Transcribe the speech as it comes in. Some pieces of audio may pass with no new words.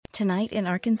Tonight in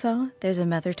Arkansas, there's a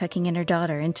mother tucking in her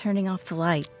daughter and turning off the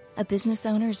light. A business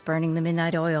owner's burning the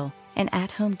midnight oil. An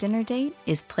at-home dinner date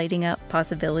is plating up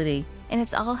possibility. And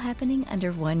it's all happening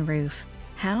under one roof.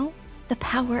 How? The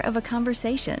power of a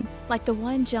conversation, like the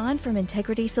one John from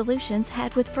Integrity Solutions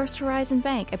had with First Horizon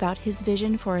Bank about his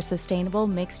vision for a sustainable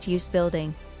mixed-use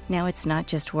building. Now it's not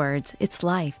just words, it's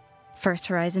life. First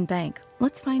Horizon Bank.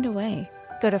 Let's find a way.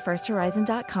 Go to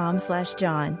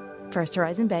firsthorizon.com/John. First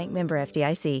Horizon Bank, member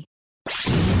FDIC.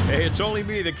 Hey, it's only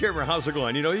me, the Kimmer. How's it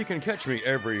going? You know, you can catch me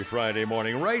every Friday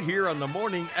morning right here on the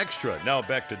Morning Extra. Now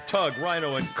back to Tug,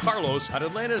 Rhino, and Carlos on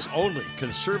Atlanta's only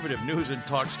conservative news and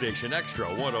talk station, Extra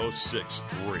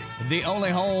 106.3. The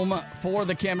only home for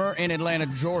the Kimmer in Atlanta,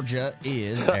 Georgia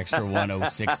is Extra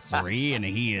 106.3, and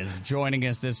he is joining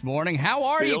us this morning. How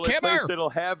are you, Kimmer? The only place that'll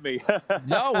have me.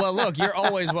 No, well, look, you're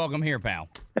always welcome here, pal.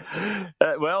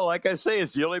 Well, like I say,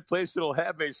 it's the only place that'll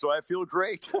have me, so I feel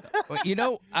great. You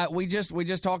know, we just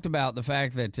talked about the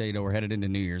fact that we're headed into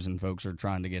New Year's and folks are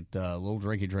trying to get a little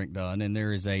drinky drink done, and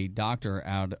there is a doctor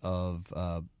out of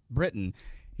Britain.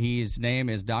 His name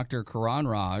is Dr. Karan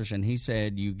Raj, and he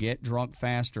said you get drunk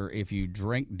faster if you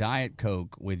drink Diet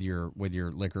Coke with your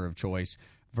liquor of choice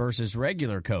versus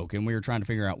regular Coke, and we were trying to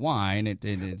figure out why, and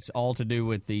it's all to do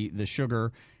with the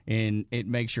sugar, and it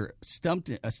makes your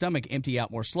stomach empty out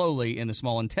more slowly in the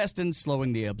small intestines,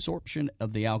 slowing the absorption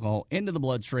of the alcohol into the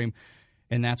bloodstream,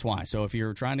 and that's why. So if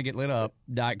you're trying to get lit up,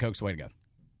 Diet Coke's the way to go.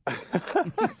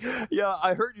 Yeah,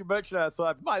 I heard you mention that. I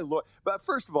thought, my Lord. But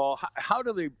first of all, how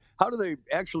do they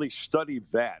actually study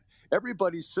that?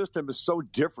 Everybody's system is so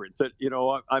different that,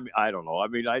 I don't know. I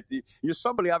mean,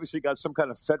 somebody obviously got some kind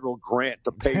of federal grant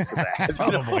to pay for that.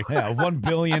 Probably. Yeah, $1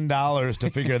 billion to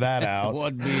figure that out.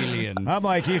 $1 billion. I'm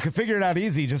like, you can figure it out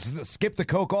easy. Just skip the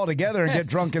Coke altogether and get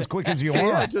drunk as quick as you want.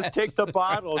 Yeah, just take the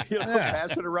bottle,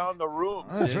 pass it around the room.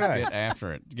 That's right.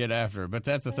 Get after it. But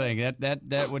that's the thing.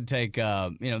 That would take,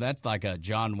 that's like a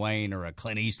John Wayne or a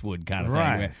Clint Eastwood kind of thing.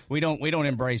 Right. We don't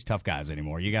embrace tough guys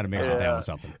anymore. You got to mix it down with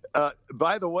something.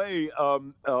 By the way,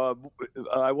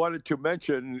 I wanted to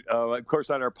mention, of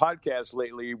course, on our podcast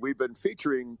lately, we've been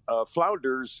featuring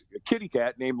Flounder's kitty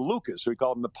cat named Lucas. We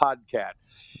call him the Podcat.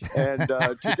 And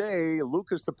today,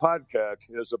 Lucas the Podcat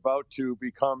is about to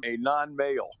become a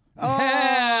non-male.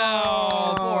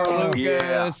 Oh, poor Lucas.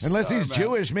 Yeah. Unless he's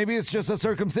Jewish, maybe it's just a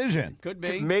circumcision. Could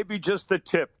be. Maybe just the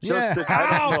tip. Yeah.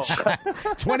 I don't know.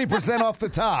 20% off the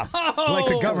top, like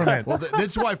the government. Well,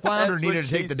 this is why Flounder That's needed what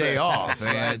to take she the day said. off.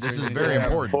 This is very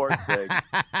important.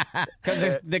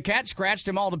 Because the cat scratched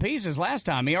him all to pieces last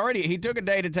time. He took a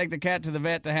day to take the cat to the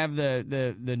vet to have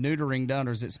the neutering done,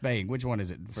 or is it spaying? Which one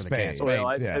is it for the cat? Spayed.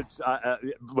 Spayed.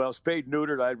 Well, spayed,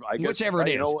 neutered. I guess Whichever it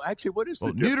is. Actually, what is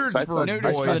the difference? Neutered's for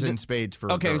Neutered's for boys the- and spades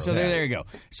for Okay, girls. so there you go.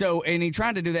 So, and he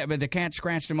tried to do that, but the cat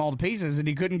scratched him all to pieces, and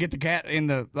he couldn't get the cat in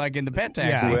the pet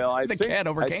taxi. Yeah. Well, the cat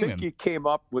overcame I think him. he came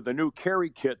up with a new carry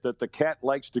kit that the cat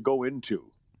likes to go into.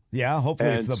 Yeah,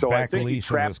 hopefully And it's the so I back think he leash of his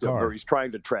trapped him, car. or he's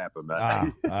trying to trap him.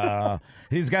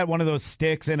 He's got one of those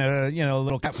sticks and a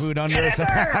little cat food under it, so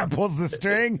pulls the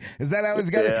string. Is that how he's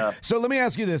got Yeah. it? So let me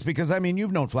ask you this, because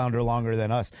you've known Flounder longer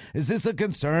than us. Is this a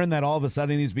concern that all of a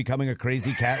sudden he's becoming a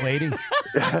crazy cat lady?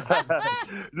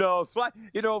 No,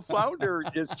 Flounder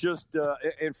is just.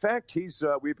 In fact,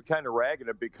 we've been kind of ragging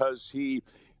him because he's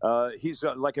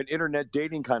like an internet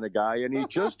dating kind of guy, and he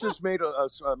just has made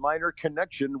a minor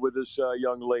connection with this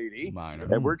young lady. Minor.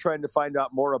 And we're trying to find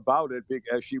out more about it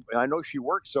because I know she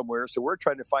works somewhere, so we're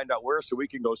trying to find out where so we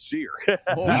can go see her.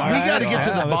 We got to get to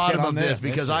the Let's bottom get on of this this.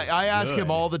 because This is I ask good. him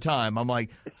all the time. I'm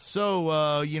like,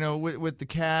 so, with the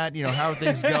cat, how are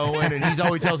things going? And he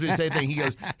always tells me the same thing.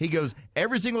 He goes,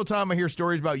 every single time I hear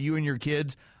stories about you and your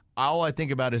kids, all I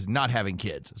think about is not having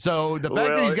kids. So the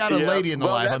fact that he's got a lady in the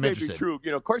life, that I'm may interested. Be true.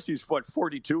 Of course, he's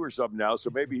 42 or something now, so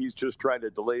maybe he's just trying to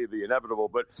delay the inevitable.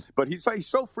 But he's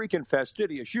so freaking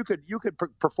fastidious. You could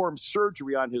perform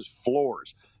surgery on his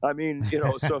floors. I mean,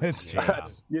 so It's true.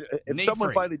 if Neat someone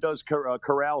freak. finally does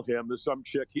corral him to some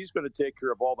chick, he's going to take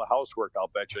care of all the housework. I'll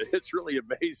bet you. It's really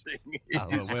amazing.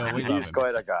 He's, we love he's him.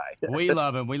 quite a guy. We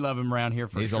love him. We love him around here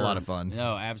for He's a sure. lot of fun.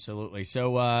 No, absolutely.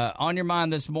 So on your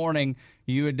mind this morning,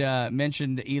 you had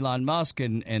mentioned Elon Musk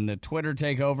and the Twitter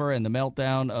takeover and the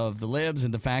meltdown of the libs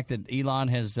and the fact that Elon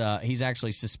has he's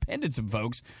actually suspended some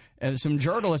folks some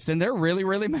journalists, and they're really,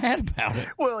 really mad about it.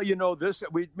 Well, this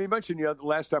we mentioned the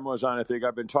last time I was on. I think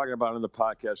I've been talking about it on the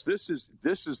podcast. This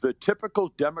is the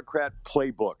typical Democrat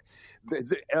playbook.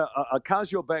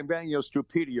 Ocasio Bambangio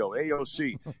Stupidio,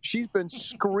 AOC. She's been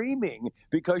screaming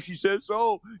because she says,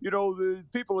 the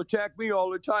people attack me all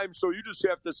the time, so you just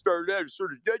have to start that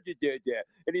sort of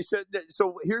And he said,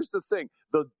 so here's the thing: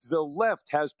 the left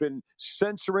has been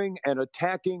censoring and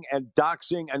attacking and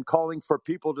doxing and calling for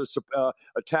people to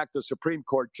attack the Supreme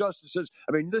Court justices.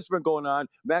 I mean, this has been going on.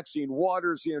 Maxine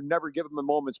Waters, never give them a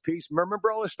moment's peace.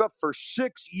 Remember all this stuff for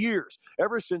 6 years.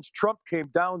 Ever since Trump came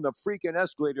down the freaking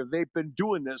escalator, they've been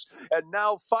doing this. And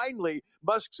now finally,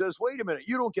 Musk says, wait a minute,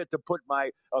 you don't get to put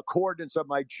my coordinates of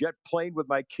my jet plane with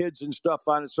my kids and stuff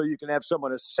on it so you can have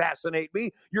someone assassinate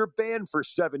me. You're banned for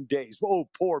 7 days. Oh,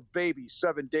 poor baby,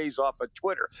 7 days off of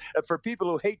Twitter. And for people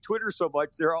who hate Twitter so much,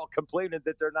 they're all complaining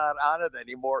that they're not on it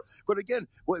anymore. But again,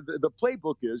 the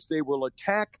playbook is they will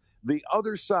attack the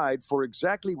other side for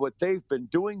exactly what they've been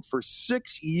doing for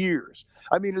 6 years.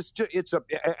 I mean,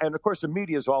 and of course the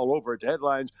media is all over it. The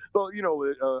headlines, though,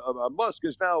 Musk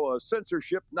is now a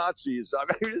censorship Nazis. I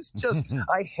mean, it's just,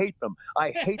 I hate them.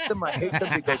 I hate them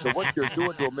because of what they're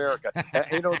doing to America.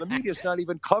 The media's not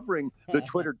even covering the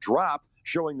Twitter drop,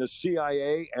 showing the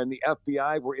CIA and the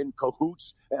FBI were in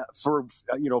cahoots for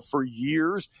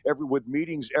years, with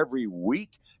meetings every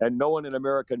week, and no one in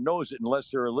America knows it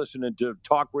unless they're listening to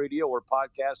talk radio or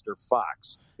podcast or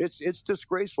Fox. It's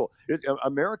disgraceful.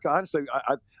 America, honestly,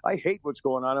 I hate what's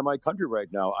going on in my country right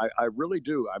now. I really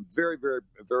do. I'm very, very,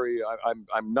 very.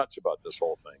 I'm nuts about this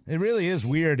whole thing. It really is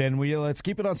weird, and let's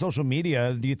keep it on social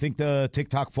media. Do you think the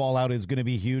TikTok fallout is going to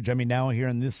be huge? I mean, now here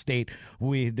in this state,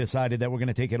 we decided that we're going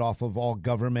to take it off of all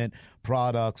government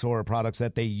products or products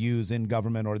that they use in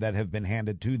government or that have been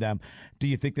handed to them. Do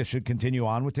you think this should continue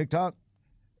on with TikTok?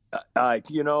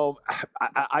 Here's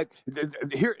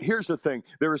the thing.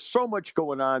 There is so much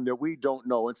going on that we don't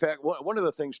know. In fact, one of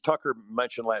the things Tucker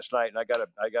mentioned last night, and I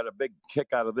got a big kick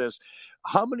out of this.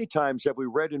 How many times have we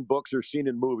read in books or seen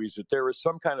in movies that there is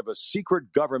some kind of a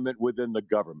secret government within the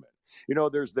government?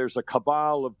 There's a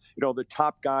cabal of, the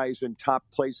top guys in top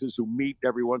places who meet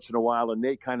every once in a while, and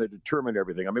they kind of determine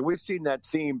everything. I mean, we've seen that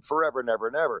theme forever and ever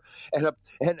and ever.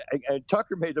 And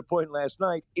Tucker made the point last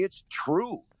night. It's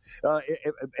true.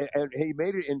 And he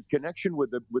made it in connection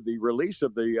with the release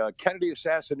of the Kennedy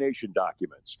assassination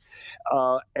documents.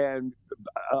 And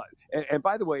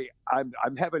by the way,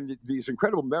 I'm having these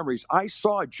incredible memories. I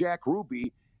saw Jack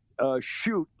Ruby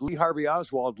shoot Lee Harvey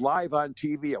Oswald live on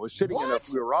TV. I was sitting I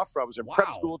was in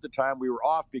prep school at the time. We were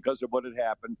off because of what had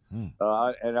happened.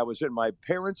 And I was in my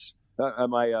parents'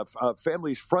 my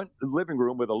family's front living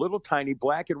room with a little tiny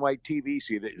black and white TV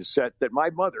set that my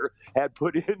mother had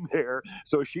put in there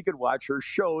so she could watch her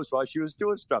shows while she was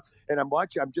doing stuff. And I'm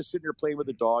just sitting there playing with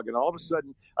the dog, and all of a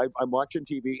sudden I'm watching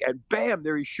TV, and bam,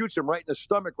 there he shoots him right in the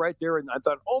stomach right there. And I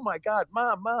thought, oh my God,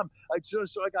 Mom, I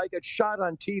got shot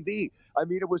on TV. I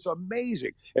mean, it was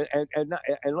amazing. And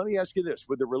let me ask you this: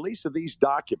 with the release of these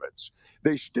documents,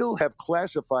 they still have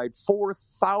classified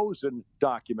 4,000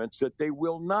 documents that they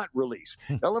will not release.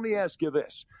 Now, let me ask you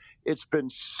this. It's been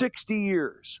 60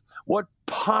 years. What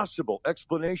possible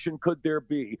explanation could there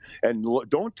be? And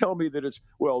don't tell me that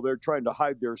they're trying to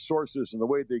hide their sources and the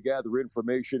way they gather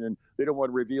information, and they don't want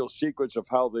to reveal secrets of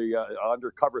how the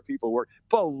undercover people work.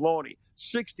 Baloney.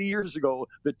 60 years ago,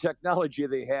 the technology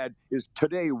they had is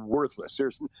today worthless.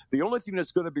 The only thing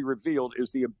that's going to be revealed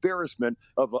is the embarrassment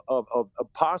of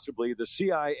possibly the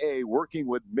CIA working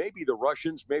with maybe the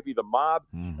Russians, maybe the mob,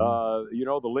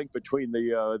 the link between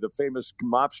the famous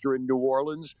mobster in New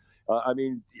Orleans.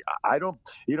 I don't,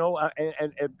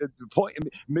 and the point,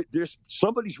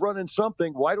 somebody's running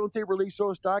something. Why don't they release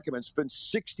those documents? It's been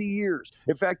 60 years.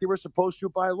 In fact, they were supposed to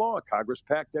by law. Congress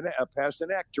passed an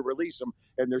act to release them,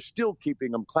 and they're still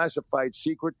keeping them classified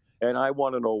secret. And I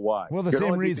want to know why. Well, the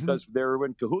same reason, because they're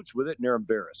in cahoots with it and they're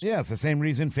embarrassed. Yeah, it's the same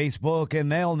reason Facebook,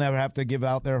 and they'll never have to give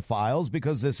out their files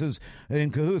because this is in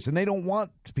cahoots. And they don't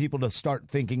want people to start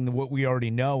thinking what we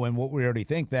already know and what we already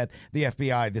think, that the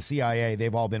FBI, the CIA,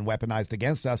 they've all been weaponized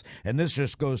against us. And this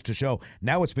just goes to show,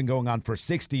 now it's been going on for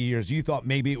 60 years. You thought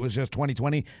maybe it was just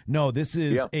 2020. No, this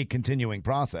is a continuing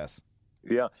process.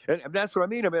 Yeah, and that's what I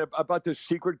mean. I mean about this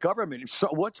secret government. So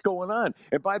what's going on?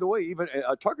 And by the way, even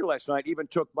Tucker last night even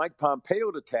took Mike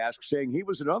Pompeo to task, saying he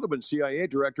was another one CIA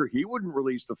director. He wouldn't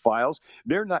release the files.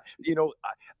 They're not.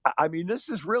 I mean, this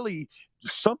is really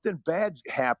something bad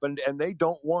happened, and they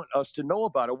don't want us to know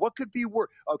about it. What could be worse?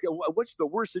 Okay, what's the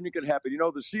worst thing that could happen?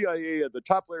 The CIA, the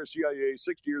top layer of CIA,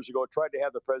 60 years ago tried to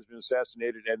have the president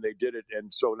assassinated, and they did it,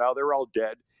 and so now they're all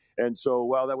dead. And so,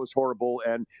 well, that was horrible.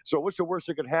 And so what's the worst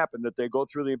that could happen? That they go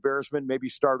through the embarrassment, maybe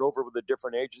start over with a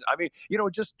different agent? I mean,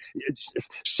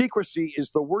 secrecy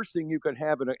is the worst thing you can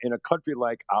have in a country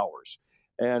like ours.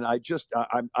 And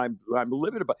I'm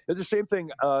livid about it. It's the same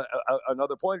thing.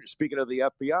 Another point, speaking of the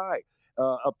FBI,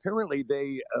 apparently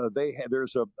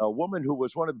there's a woman who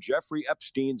was one of Jeffrey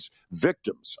Epstein's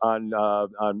victims on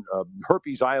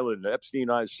Herpes Island, Epstein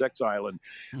Sex Island,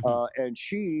 and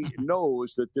she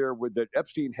knows that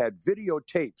Epstein had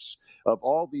videotapes of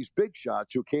all these big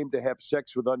shots who came to have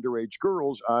sex with underage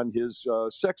girls on his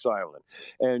sex island,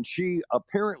 and she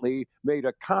apparently made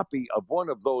a copy of one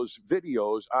of those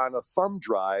videos on a thumb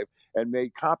drive and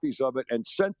made copies of it and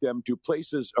sent them to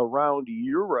places around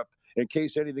Europe in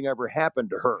case anything ever happened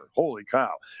to her. Holy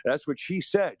cow. That's what she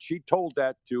said. She told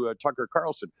that to Tucker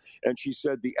Carlson. And she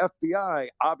said the FBI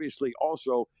obviously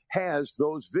also has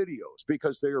those videos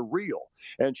because they are real.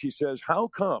 And she says, how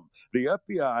come the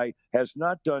FBI has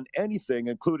not done anything,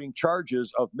 including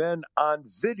charges of men on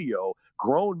video,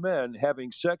 grown men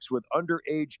having sex with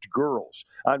underage girls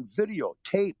on video,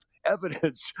 tape,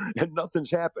 evidence, and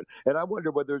nothing's happened. And I wonder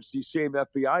whether it's these same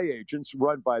FBI agents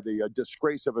run by the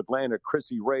disgrace of Atlanta,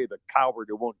 Chrissy Ray, the coward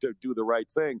who won't do the right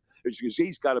thing, because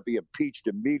he's got to be impeached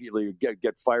immediately or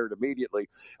get fired immediately.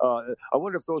 I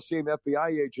wonder if those same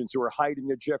FBI agents who are hiding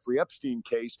the Jeffrey Epstein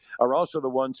case are also the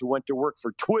ones who went to work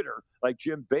for Twitter, like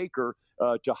Jim Baker,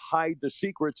 to hide the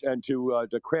secrets and to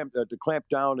clamp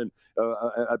down and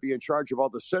be in charge of all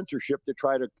the censorship to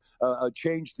try to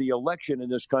change the election in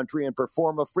this country and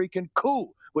perform a freaking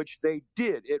coup, which they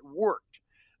did. It worked.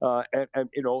 And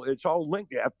it's all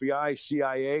linked to FBI,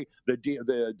 CIA, the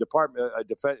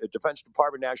Defense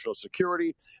Department, National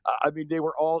Security. I mean, they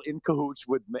were all in cahoots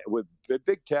with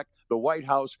big tech, the White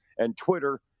House, and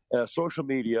Twitter, social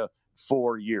media,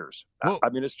 for years. Well, I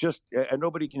mean, it's just, and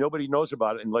nobody knows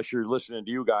about it unless you're listening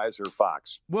to you guys or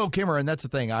Fox. Well, Kimmer, and that's the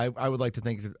thing. I would like to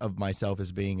think of myself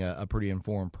as being a pretty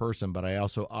informed person, but I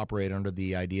also operate under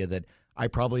the idea that I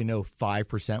probably know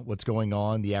 5% what's going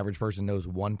on. The average person knows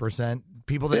 1%.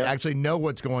 People that actually know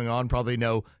what's going on probably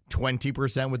know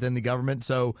 20% within the government.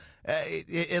 So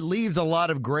it leaves a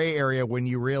lot of gray area when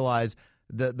you realize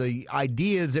the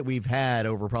ideas that we've had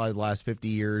over probably the last 50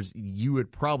 years. You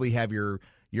would probably have your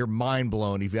mind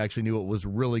blown if you actually knew what was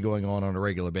really going on a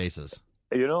regular basis.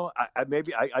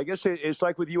 I guess it's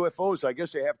like with UFOs. I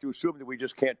guess they have to assume that we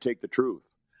just can't take the truth.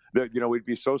 That we'd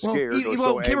be so scared.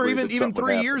 Well, Kimmer, even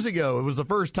 3 years ago, it was the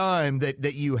first time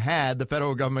that you had the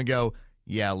federal government go,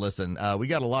 yeah, listen, we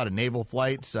got a lot of naval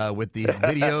flights with the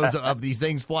videos of these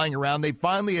things flying around. They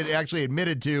finally had actually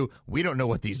admitted to, we don't know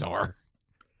what these are.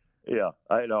 Yeah,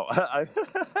 I know. I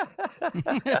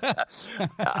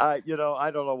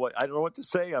don't know what to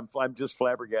say. I'm just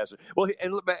flabbergasted. Well,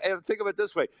 and think of it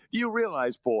this way: you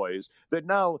realize, boys, that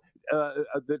now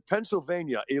that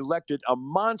Pennsylvania elected a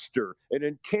monster, an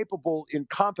incapable,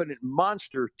 incompetent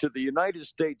monster to the United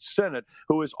States Senate,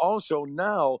 who is also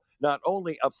now not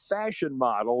only a fashion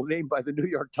model named by the New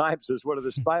York Times as one of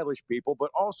the stylish people, but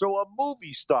also a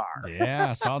movie star. Yeah,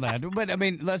 I saw that. But I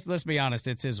mean, let's be honest.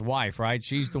 It's his wife, right?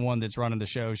 She's the one that's running the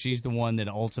show. She's the one that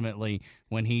ultimately,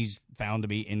 when he's found to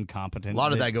be incompetent, a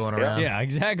lot of that going around. Yeah,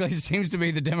 exactly. It seems to be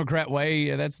the Democrat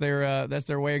way. That's their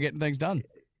way of getting things done.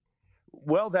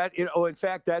 Well, in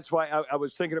fact, that's why I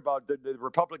was thinking about the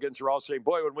Republicans are all saying,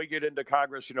 boy, when we get into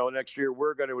Congress, next year,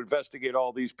 we're going to investigate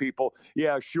all these people.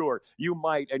 Yeah, sure. You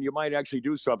might actually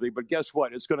do something. But guess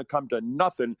what? It's going to come to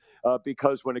nothing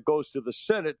because when it goes to the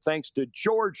Senate, thanks to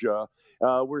Georgia,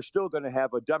 we're still going to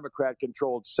have a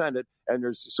Democrat-controlled Senate. And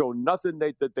there's so nothing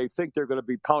that they think they're going to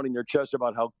be pounding their chest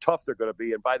about how tough they're going to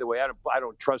be. And by the way, I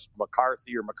don't trust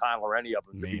McCarthy or McConnell or any of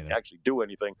them to actually do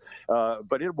anything.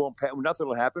 But it won't. Nothing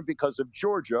will happen because of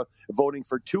Georgia voting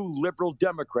for two liberal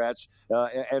Democrats,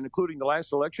 and including the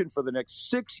last election for the next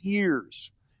 6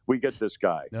 years. We get this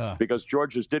guy because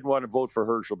Georgians didn't want to vote for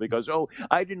Herschel because,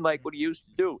 I didn't like what he used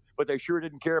to do, but they sure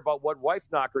didn't care about what Wife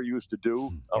Knocker used to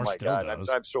do. Oh, my God.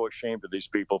 I'm so ashamed of these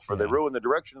people for they ruined the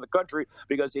direction of the country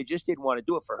because they just didn't want to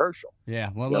do it for Herschel. Yeah,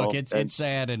 well, look, it's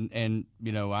sad, and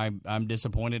I'm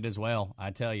disappointed as well.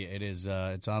 I tell you, it is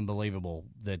it's unbelievable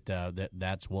that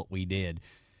that's what we did.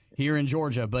 here in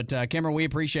Georgia. But, Cameron, we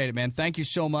appreciate it, man. Thank you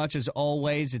so much, as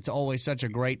always. It's always such a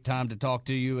great time to talk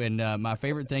to you. And my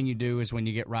favorite thing you do is when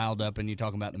you get riled up and you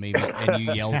talk about the media and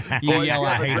you yell,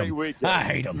 I hate them. I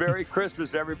hate them. Merry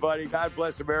Christmas, everybody. God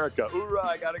bless America. Hoorah,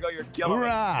 I got to go. You're killing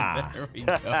Hoorah. There we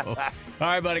go. All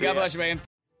right, buddy. God bless you, man.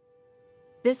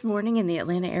 This morning in the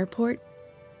Atlanta airport,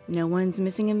 no one's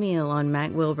missing a meal on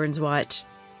Mac Wilburn's watch.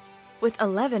 With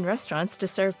 11 restaurants to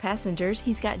serve passengers,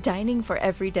 he's got dining for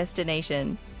every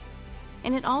destination.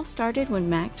 And it all started when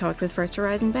Mac talked with First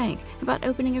Horizon Bank about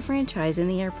opening a franchise in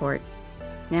the airport.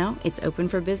 Now it's open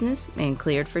for business and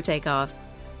cleared for takeoff.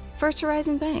 First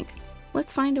Horizon Bank.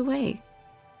 Let's find a way.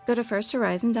 Go to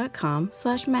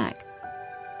firsthorizon.com/Mac.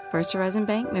 First Horizon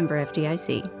Bank, member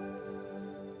FDIC.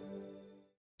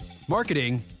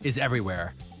 Marketing is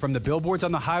everywhere. From the billboards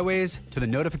on the highways to the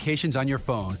notifications on your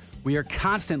phone, we are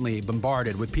constantly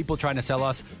bombarded with people trying to sell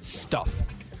us stuff.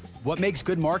 What makes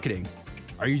good marketing?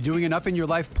 Are you doing enough in your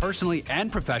life personally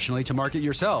and professionally to market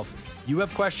yourself? You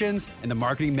have questions, and the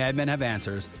Marketing Madmen have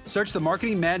answers. Search the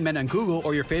Marketing Madmen on Google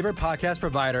or your favorite podcast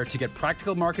provider to get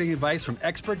practical marketing advice from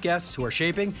expert guests who are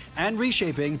shaping and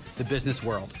reshaping the business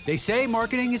world. They say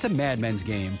marketing is a madman's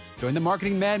game. Join the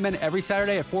Marketing Madmen every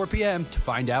Saturday at 4 p.m. to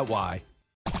find out why.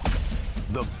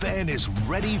 The Fan is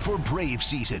ready for Brave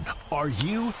season. Are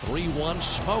you? 3-1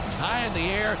 smoked high in the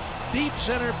air, deep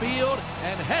center field,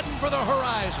 and heading for the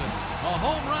horizon. A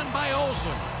home run by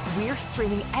Olsen. We're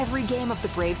streaming every game of the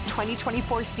Braves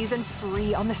 2024 season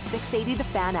free on the 680 The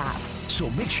Fan app. So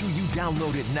make sure you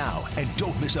download it now and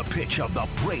don't miss a pitch of the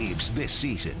Braves this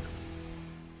season.